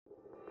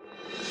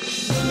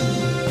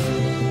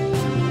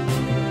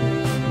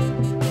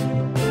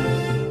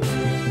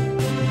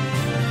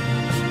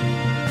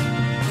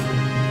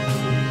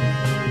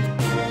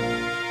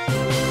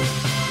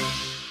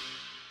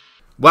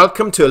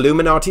Welcome to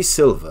Illuminati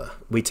Silver.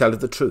 We tell you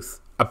the truth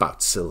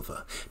about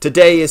silver.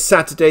 Today is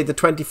Saturday the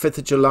 25th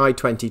of July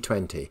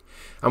 2020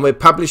 and we're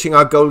publishing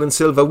our gold and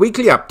silver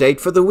weekly update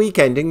for the week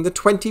ending the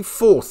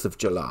 24th of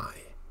July.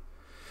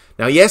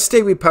 Now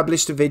yesterday we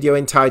published a video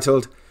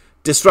entitled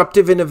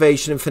Disruptive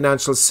Innovation in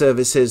Financial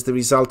Services, the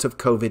Result of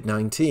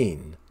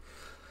COVID-19.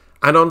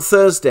 And on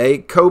Thursday,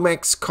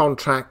 COMEX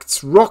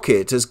contracts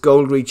rocket as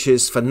gold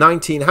reaches for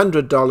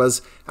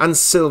 $1,900 and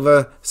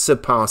silver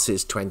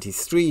surpasses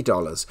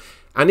 $23.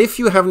 And if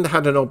you haven't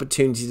had an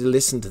opportunity to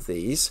listen to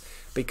these,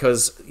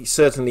 because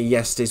certainly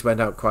yesterday's went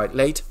out quite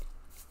late,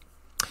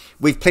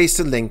 we've placed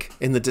a link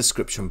in the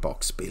description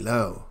box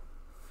below.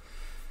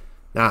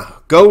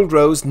 Now, gold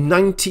rose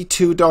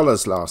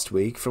 $92 last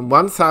week from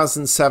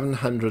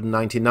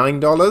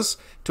 $1,799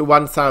 to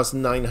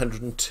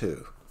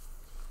 $1,902,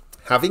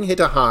 having hit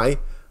a high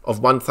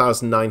of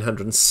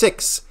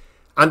 $1,906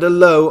 and a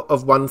low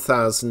of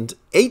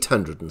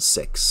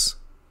 $1,806.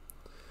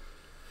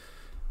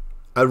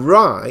 A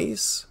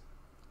rise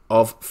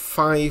of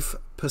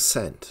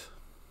 5%.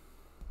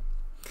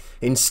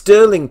 In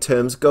sterling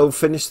terms, gold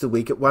finished the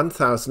week at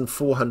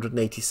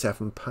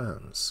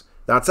 £1,487.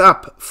 That's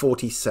up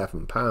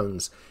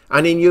 £47.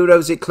 And in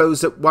euros, it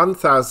closed at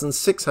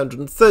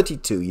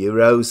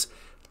 €1,632.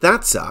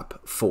 That's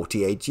up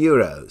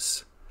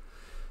 €48.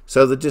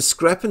 So the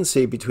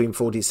discrepancy between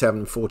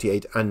 47,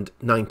 48 and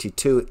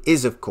 92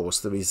 is, of course,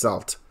 the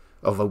result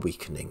of a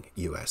weakening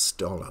US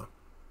dollar.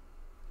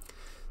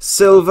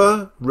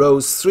 Silver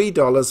rose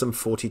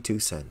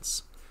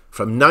 $3.42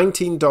 from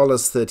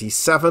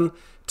 $19.37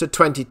 to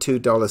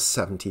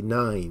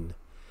 $22.79,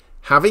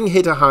 having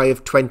hit a high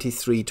of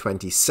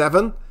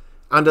 $23.27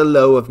 and a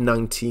low of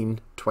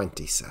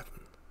 $19.27.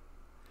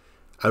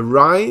 A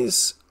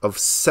rise of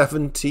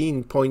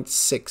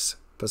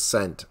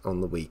 17.6% on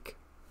the week.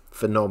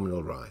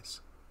 Phenomenal rise.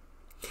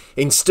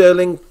 In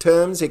sterling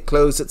terms, it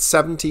closed at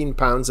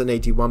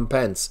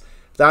 £17.81.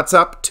 That's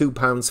up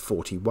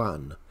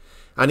 £2.41.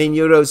 And in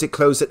euros, it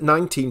closed at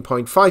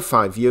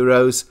 19.55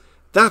 euros.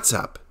 That's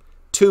up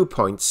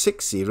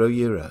 2.60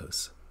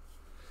 euros.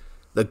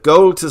 The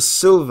gold to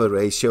silver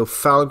ratio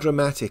fell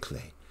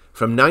dramatically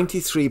from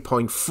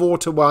 93.4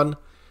 to 1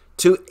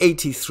 to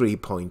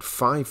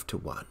 83.5 to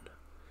 1,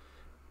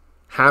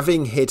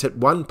 having hit at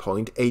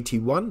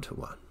 1.81 to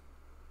 1.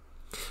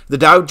 The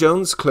Dow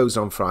Jones closed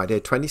on Friday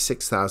at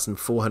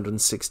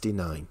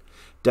 26,469,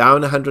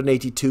 down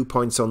 182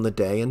 points on the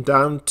day and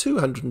down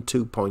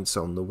 202 points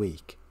on the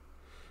week.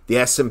 The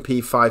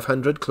S&P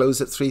 500 closed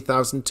at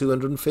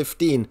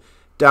 3,215,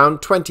 down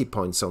 20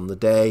 points on the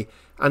day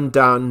and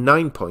down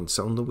 9 points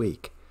on the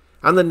week.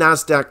 And the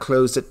Nasdaq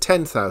closed at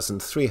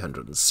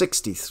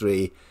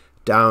 10,363,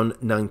 down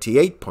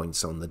 98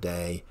 points on the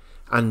day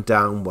and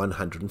down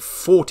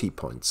 140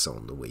 points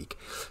on the week.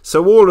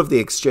 So all of the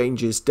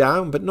exchanges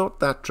down, but not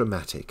that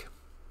dramatic.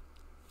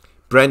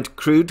 Brent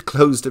crude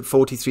closed at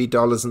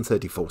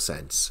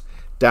 $43.34,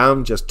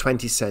 down just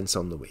 20 cents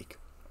on the week.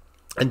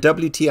 And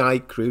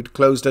WTI crude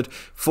closed at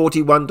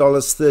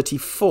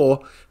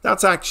 $41.34.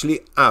 That's actually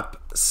up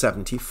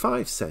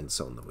 75 cents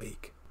on the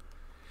week.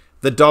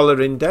 The dollar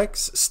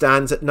index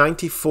stands at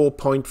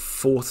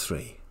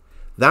 94.43.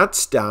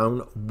 That's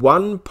down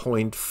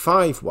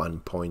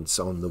 1.51 points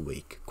on the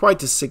week.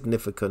 Quite a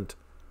significant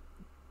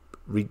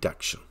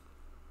reduction.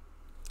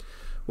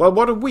 Well,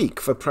 what a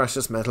week for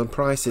precious metal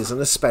prices, and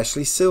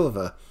especially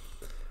silver.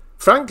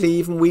 Frankly,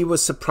 even we were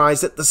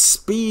surprised at the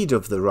speed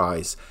of the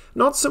rise.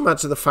 Not so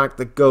much of the fact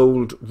that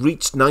gold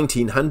reached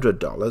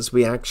 $1,900.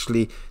 We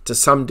actually, to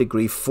some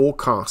degree,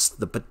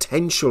 forecast the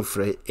potential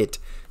for it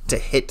to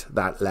hit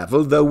that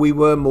level, though we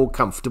were more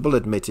comfortable,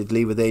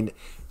 admittedly, within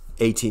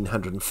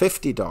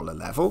 $1,850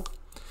 level.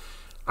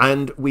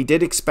 And we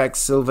did expect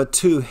silver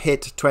to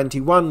hit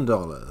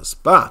 $21.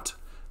 But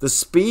the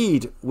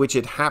speed which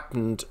it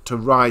happened to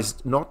rise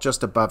not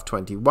just above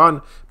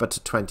 21, but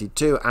to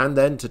 22 and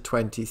then to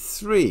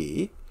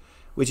 23,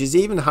 which is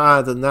even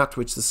higher than that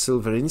which the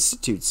Silver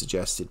Institute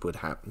suggested would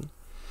happen.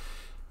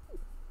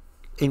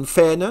 In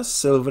fairness,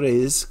 silver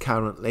is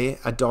currently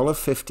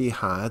 $1.50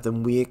 higher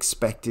than we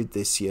expected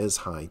this year's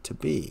high to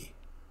be.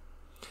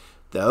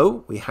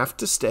 Though we have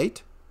to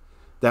state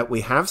that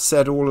we have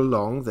said all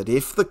along that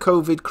if the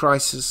COVID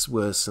crisis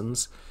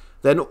worsens,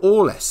 then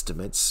all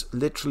estimates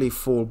literally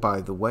fall by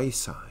the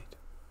wayside.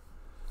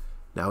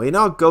 Now, in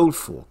our gold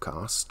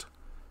forecast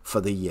for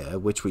the year,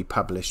 which we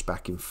published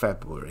back in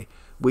February,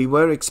 we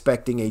were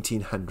expecting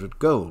 1,800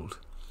 gold,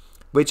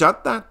 which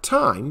at that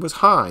time was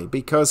high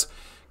because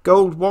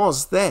gold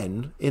was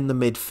then in the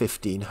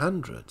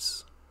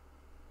mid-1500s.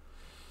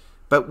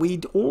 But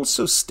we'd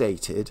also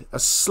stated a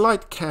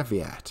slight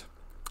caveat,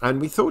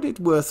 and we thought it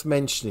worth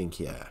mentioning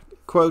here.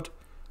 Quote,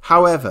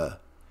 however,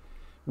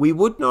 we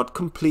would not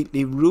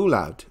completely rule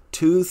out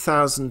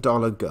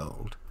 $2,000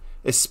 gold,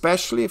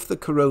 especially if the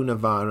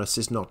coronavirus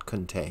is not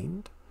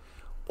contained,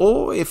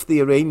 or if the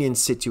Iranian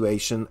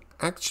situation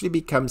actually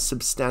becomes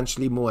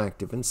substantially more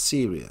active and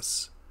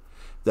serious.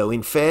 Though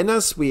in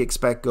fairness, we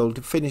expect gold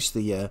to finish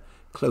the year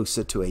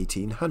closer to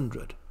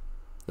 1,800.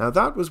 Now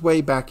that was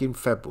way back in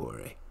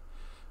February,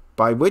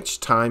 by which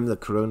time the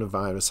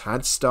coronavirus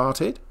had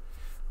started,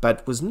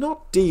 but was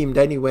not deemed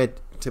anywhere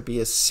to be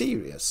as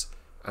serious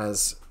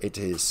as it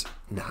is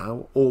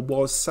now or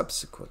was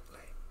subsequently.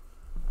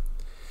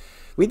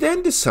 We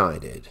then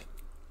decided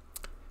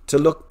to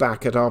look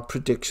back at our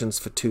predictions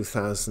for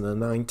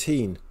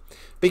 2019,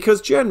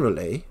 because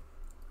generally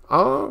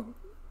our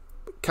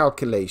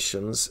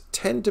calculations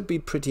tend to be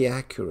pretty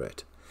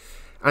accurate.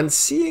 And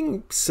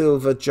seeing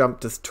silver jump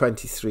to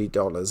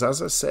 $23,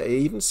 as I say,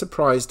 even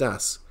surprised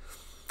us.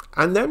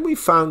 And then we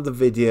found the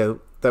video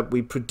that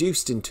we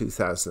produced in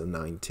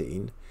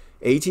 2019,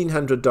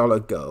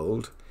 $1,800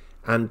 gold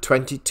and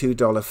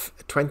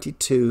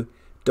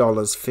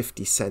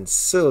 $22.50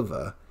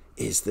 silver.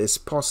 Is this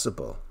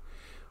possible?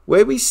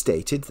 Where we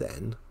stated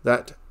then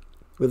that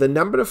with a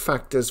number of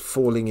factors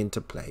falling into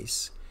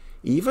place,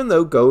 even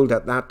though gold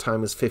at that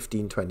time was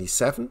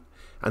 $15.27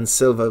 and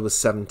silver was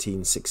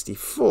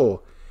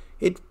 $17.64,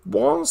 it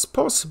was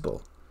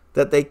possible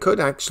that they could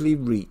actually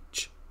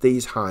reach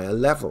these higher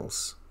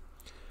levels.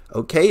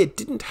 Okay, it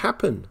didn't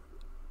happen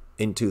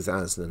in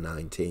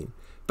 2019,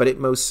 but it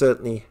most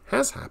certainly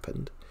has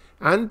happened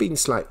and been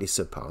slightly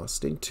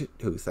surpassed in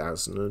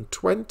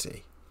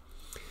 2020.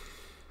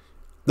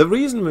 The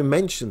reason we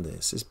mention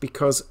this is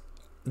because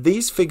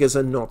these figures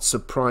are not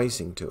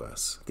surprising to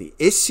us. The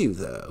issue,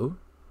 though,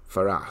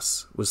 for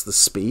us was the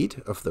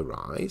speed of the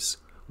rise.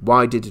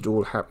 Why did it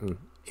all happen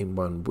in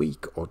 1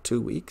 week or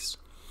 2 weeks?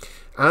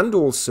 And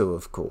also,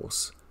 of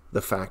course,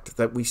 the fact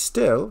that we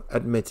still,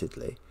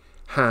 admittedly,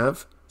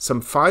 have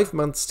some 5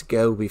 months to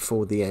go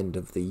before the end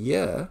of the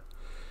year,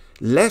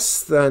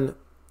 less than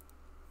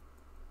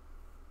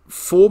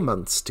 4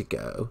 months to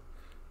go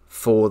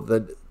for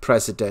the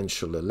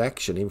presidential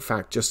election. In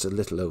fact, just a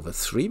little over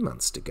 3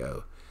 months to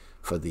go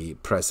for the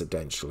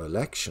presidential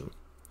election,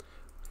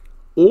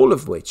 all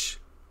of which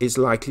is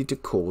likely to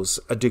cause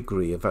a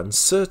degree of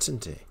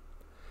uncertainty,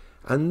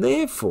 and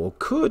therefore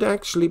could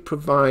actually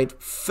provide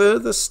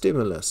further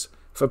stimulus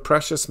for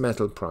precious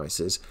metal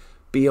prices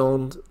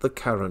beyond the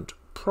current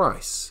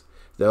price.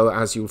 Though,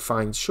 as you'll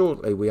find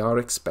shortly, we are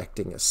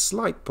expecting a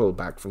slight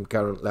pullback from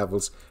current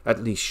levels,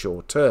 at least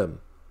short term.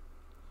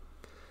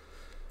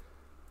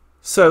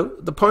 So,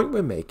 the point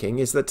we're making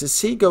is that to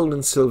see gold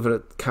and silver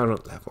at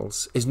current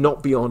levels is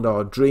not beyond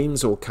our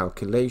dreams or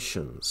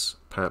calculations.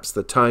 Perhaps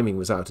the timing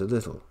was out a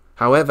little.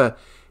 However,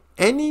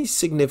 any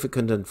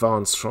significant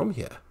advance from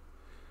here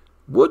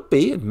would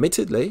be,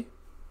 admittedly,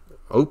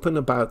 open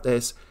about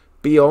this,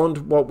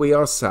 beyond what we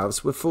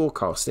ourselves were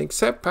forecasting,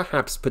 except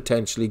perhaps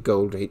potentially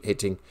gold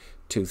hitting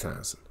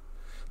 2000.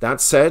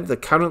 That said, the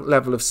current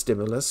level of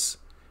stimulus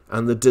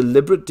and the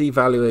deliberate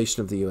devaluation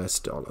of the US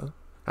dollar,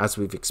 as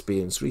we've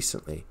experienced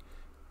recently,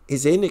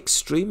 is in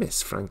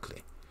extremis,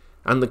 frankly,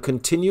 and the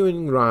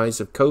continuing rise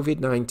of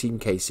COVID-19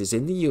 cases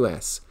in the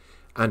US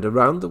and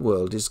around the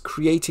world is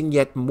creating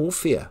yet more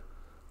fear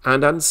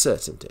and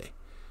uncertainty,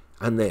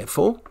 and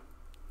therefore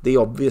the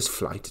obvious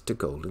flight to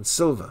gold and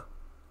silver.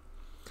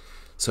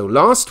 So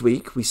last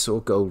week we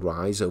saw gold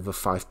rise over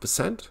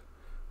 5%,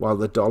 while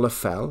the dollar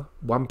fell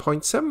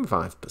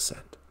 1.75%.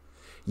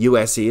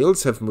 US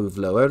yields have moved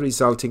lower,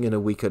 resulting in a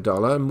weaker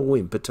dollar and more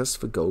impetus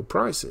for gold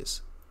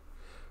prices.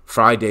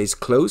 Friday's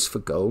close for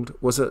gold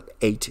was an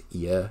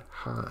 8-year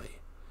high,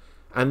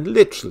 and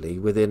literally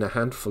within a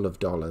handful of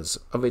dollars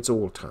of its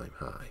all-time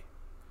high.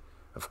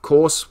 Of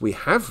course, we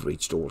have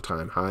reached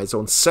all-time highs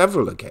on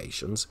several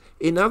occasions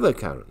in other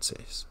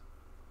currencies.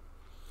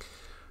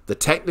 The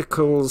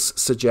technicals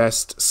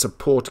suggest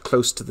support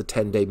close to the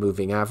 10-day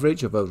moving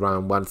average of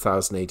around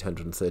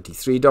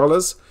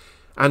 $1,833,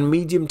 and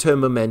medium-term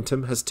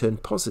momentum has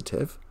turned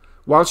positive,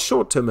 while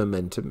short-term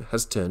momentum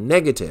has turned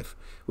negative,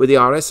 with the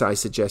RSI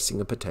suggesting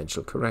a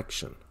potential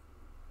correction.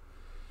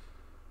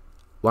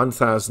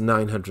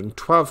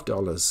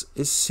 $1,912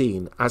 is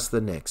seen as the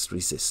next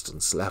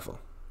resistance level,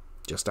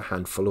 just a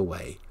handful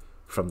away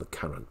from the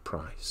current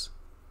price.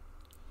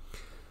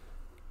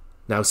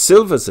 Now,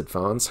 silver's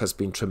advance has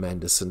been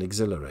tremendous and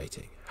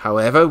exhilarating.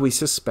 However, we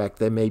suspect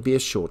there may be a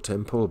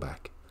short-term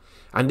pullback.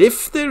 And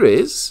if there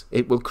is,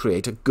 it will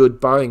create a good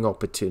buying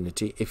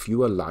opportunity if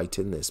you are light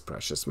in this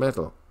precious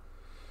metal.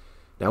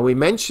 Now, we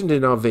mentioned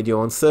in our video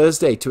on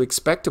Thursday to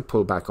expect a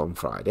pullback on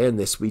Friday, and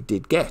this we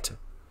did get.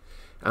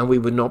 And we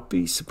would not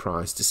be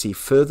surprised to see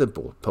further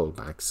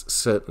pullbacks,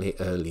 certainly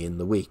early in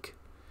the week.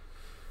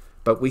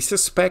 But we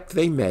suspect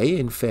they may,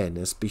 in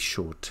fairness, be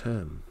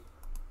short-term.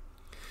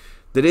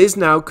 There is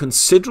now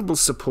considerable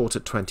support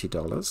at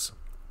 $20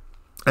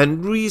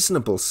 and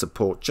reasonable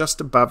support just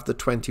above the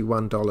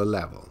 $21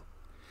 level.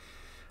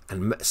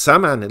 And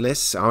some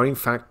analysts are in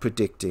fact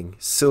predicting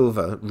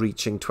silver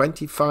reaching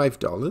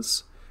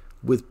 $25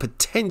 with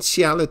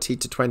potentiality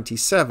to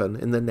 27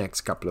 in the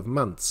next couple of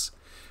months,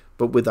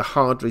 but with a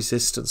hard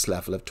resistance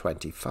level of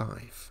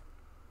 25.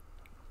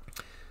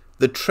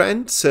 The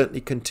trend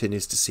certainly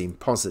continues to seem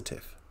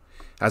positive,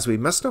 as we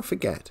must not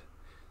forget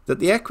that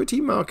the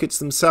equity markets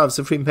themselves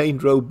have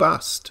remained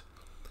robust.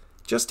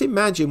 Just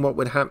imagine what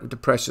would happen to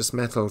precious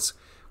metals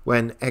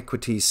when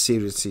equities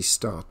seriously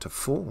start to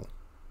fall.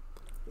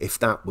 if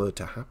that were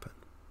to happen.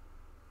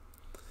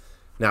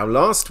 Now,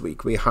 last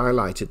week we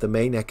highlighted the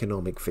main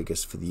economic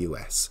figures for the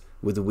US,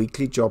 with the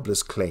weekly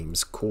jobless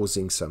claims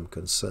causing some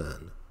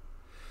concern.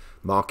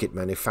 Market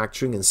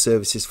manufacturing and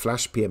services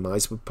flash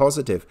PMIs were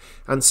positive,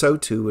 and so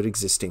too were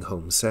existing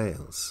home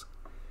sales.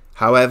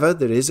 However,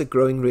 there is a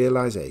growing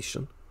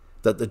realization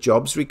that the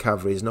jobs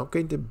recovery is not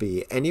going to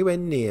be anywhere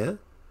near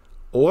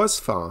or as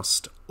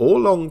fast or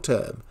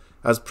long-term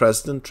as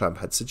President Trump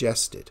had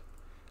suggested.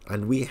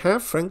 And we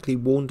have frankly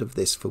warned of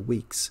this for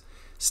weeks,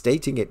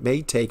 stating it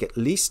may take at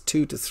least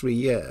 2 to 3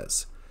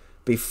 years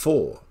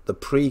before the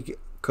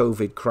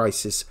pre-COVID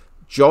crisis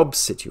job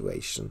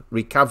situation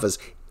recovers,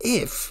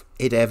 if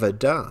it ever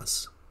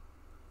does.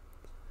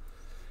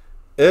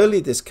 Early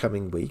this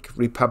coming week,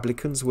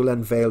 Republicans will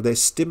unveil their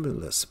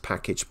stimulus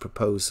package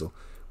proposal,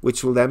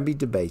 which will then be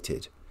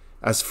debated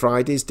as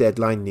Friday's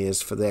deadline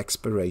nears for the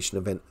expiration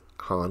of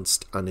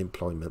enhanced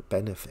unemployment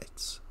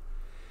benefits.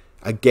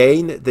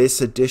 Again, this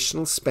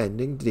additional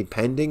spending,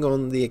 depending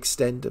on the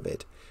extent of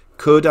it,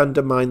 could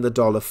undermine the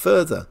dollar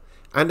further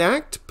and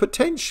act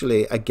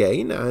potentially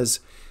again as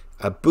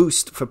a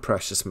boost for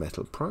precious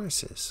metal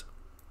prices.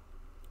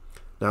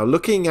 Now,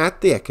 looking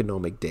at the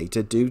economic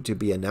data due to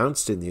be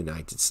announced in the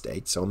United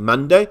States, on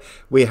Monday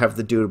we have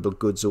the durable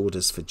goods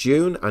orders for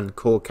June and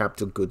core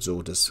capital goods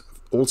orders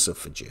also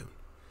for June.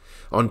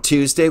 On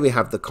Tuesday we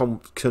have the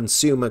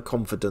consumer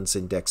confidence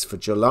index for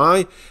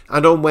July,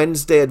 and on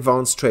Wednesday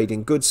advanced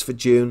trading goods for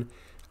June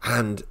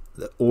and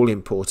the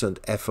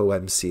all-important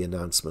FOMC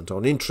announcement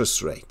on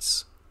interest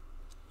rates.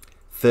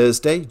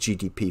 Thursday,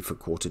 GDP for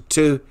quarter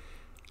 2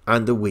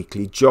 and the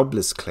weekly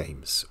jobless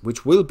claims,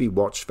 which will be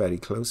watched very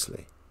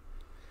closely.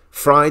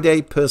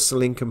 Friday,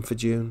 personal income for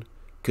June,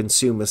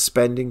 consumer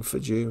spending for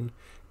June,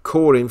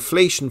 core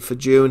inflation for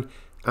June,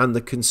 and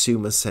the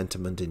consumer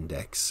sentiment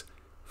index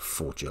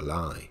for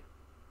July.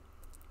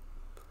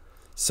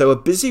 So a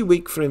busy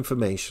week for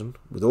information,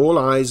 with all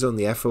eyes on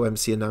the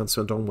FOMC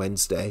announcement on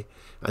Wednesday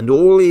and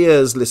all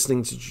ears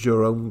listening to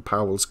Jerome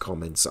Powell's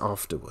comments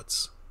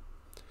afterwards.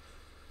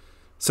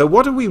 So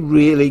what are we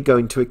really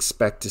going to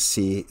expect to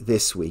see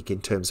this week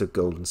in terms of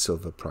gold and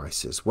silver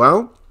prices?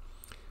 Well,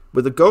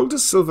 with the gold to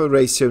silver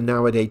ratio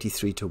now at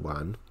 83 to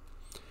 1,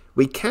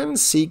 we can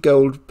see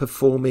gold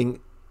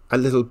performing a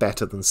little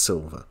better than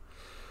silver.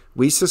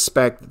 We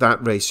suspect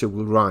that ratio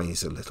will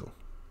rise a little.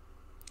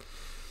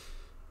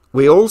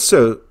 We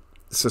also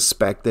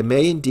suspect there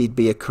may indeed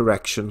be a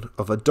correction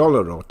of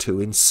 $1 or 2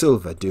 in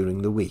silver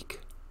during the week.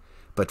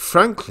 But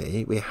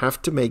frankly, we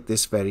have to make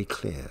this very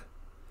clear.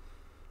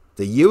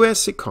 The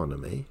US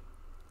economy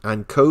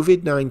and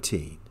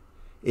COVID-19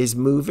 is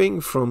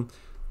moving from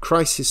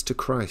crisis to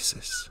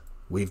crisis.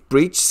 We've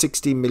breached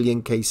 60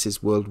 million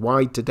cases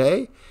worldwide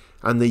today,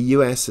 and the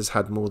US has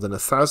had more than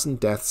 1,000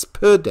 deaths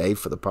per day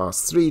for the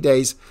past 3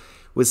 days,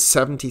 with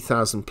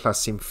 70,000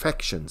 plus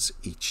infections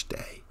each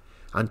day.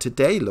 And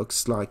today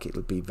looks like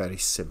it'll be very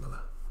similar.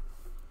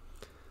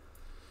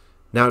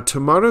 Now,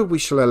 tomorrow we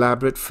shall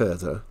elaborate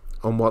further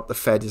on what the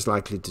Fed is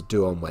likely to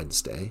do on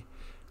Wednesday,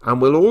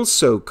 and we'll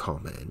also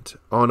comment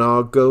on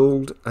our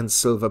gold and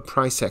silver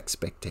price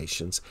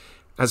expectations,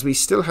 as we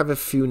still have a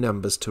few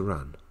numbers to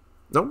run.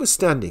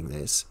 Notwithstanding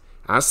this,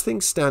 as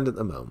things stand at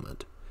the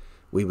moment,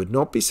 we would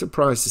not be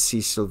surprised to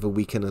see silver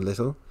weaken a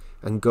little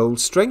and gold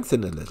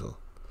strengthen a little.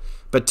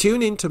 But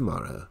tune in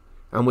tomorrow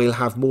and we'll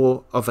have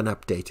more of an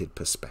updated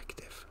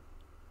perspective.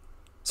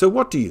 So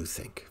what do you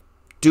think?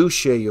 Do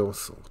share your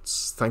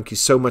thoughts. Thank you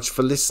so much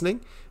for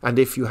listening, and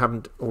if you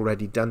haven't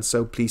already done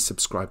so, please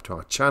subscribe to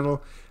our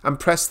channel and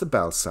press the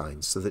bell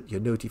sign so that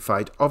you're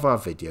notified of our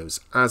videos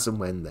as and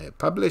when they're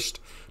published.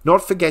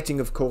 Not forgetting,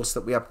 of course,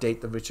 that we update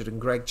the Richard and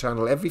Greg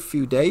channel every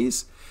few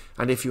days,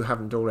 and if you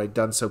haven't already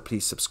done so,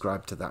 please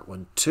subscribe to that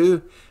one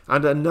too,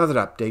 and another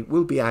update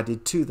will be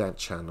added to that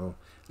channel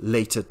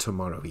later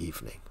tomorrow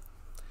evening.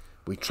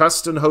 We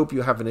trust and hope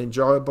you have an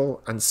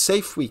enjoyable and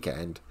safe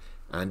weekend,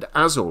 and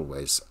as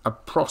always, a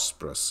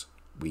prosperous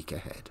week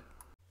ahead.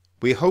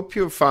 We hope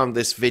you have found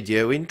this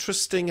video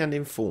interesting and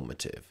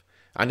informative,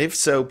 and if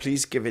so,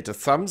 please give it a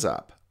thumbs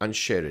up and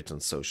share it on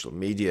social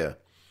media.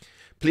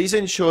 Please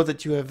ensure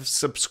that you have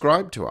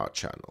subscribed to our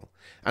channel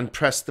and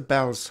press the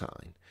bell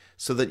sign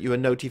so that you are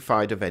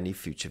notified of any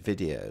future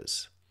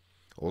videos.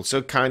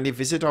 Also, kindly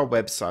visit our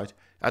website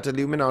at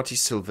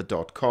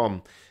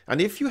illuminatisilver.com,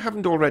 and if you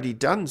haven't already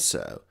done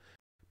so,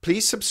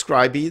 please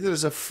subscribe either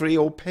as a free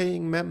or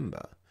paying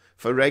member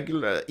for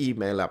regular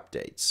email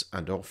updates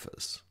and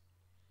offers.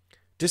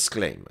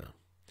 Disclaimer: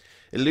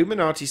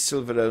 Illuminati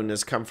silver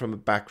owners come from a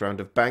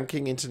background of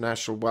banking,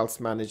 international wealth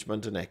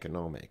management and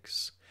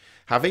economics.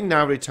 Having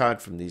now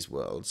retired from these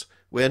worlds,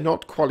 we are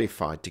not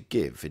qualified to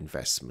give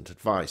investment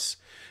advice.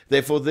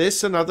 Therefore,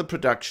 this and other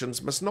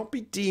productions must not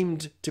be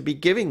deemed to be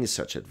giving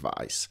such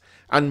advice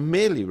and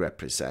merely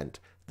represent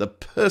the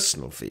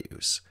personal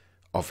views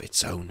of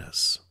its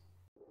owners.